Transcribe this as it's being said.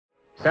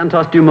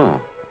Santos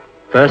Dumont,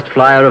 first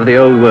flyer of the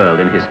old world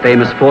in his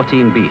famous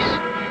 14 bis.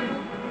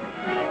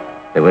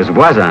 There was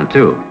Voisin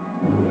too,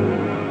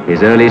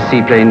 his early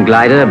seaplane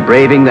glider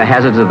braving the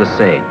hazards of the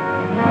Seine.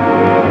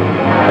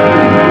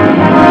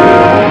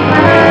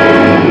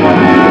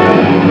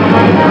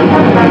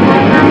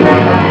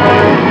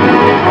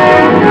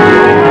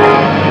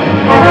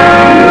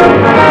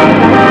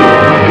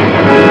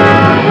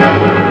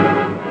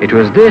 It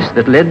was this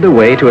that led the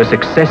way to a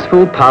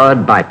successful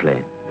powered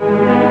biplane.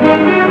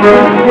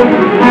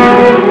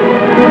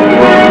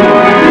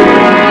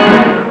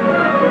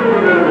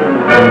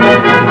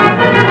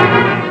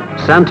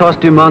 Santos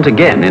Dumont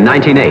again in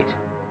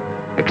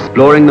 1908,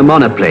 exploring the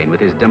monoplane with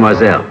his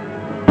Demoiselle.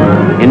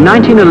 In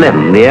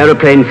 1911, the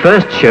aeroplane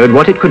first showed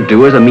what it could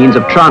do as a means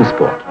of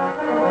transport.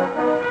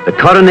 The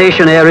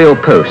Coronation aerial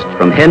post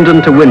from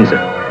Hendon to Windsor.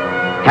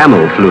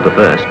 Hamill flew the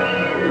first.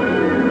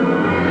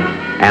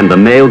 And the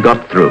mail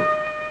got through.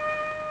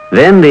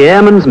 Then the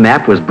airman's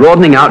map was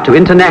broadening out to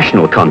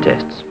international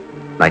contests,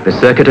 like the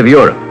Circuit of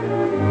Europe,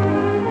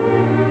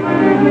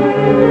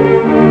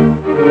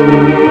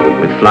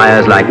 with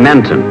flyers like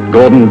Manton,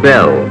 Gordon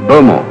Bell,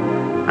 Beaumont,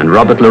 and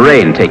Robert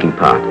Lorraine taking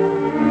part.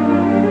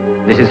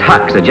 This is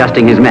Hux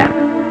adjusting his map.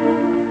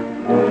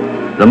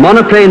 The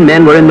monoplane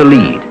men were in the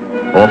lead,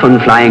 often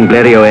flying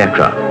Blériot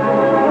aircraft.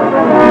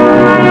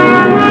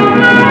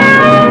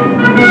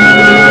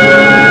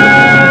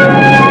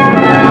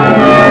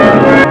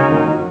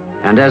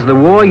 And as the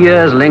war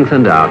years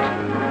lengthened out,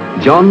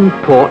 John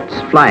Port's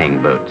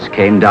flying boats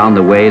came down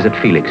the ways at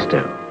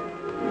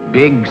Felixstowe.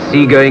 Big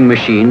seagoing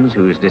machines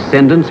whose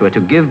descendants were to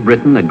give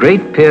Britain a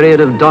great period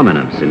of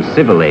dominance in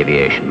civil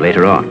aviation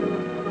later on.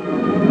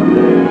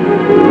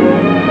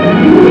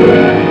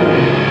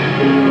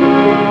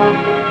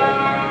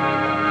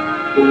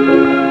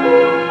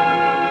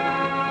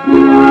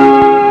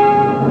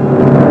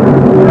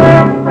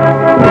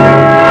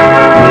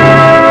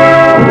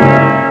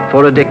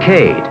 For a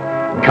decade,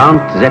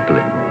 Count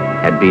Zeppelin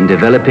had been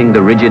developing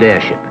the rigid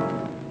airship.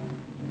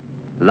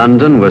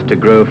 London was to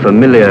grow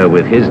familiar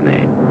with his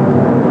name.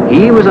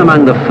 He was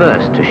among the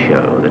first to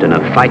show that in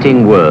a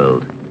fighting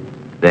world,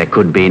 there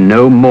could be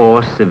no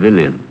more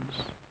civilian.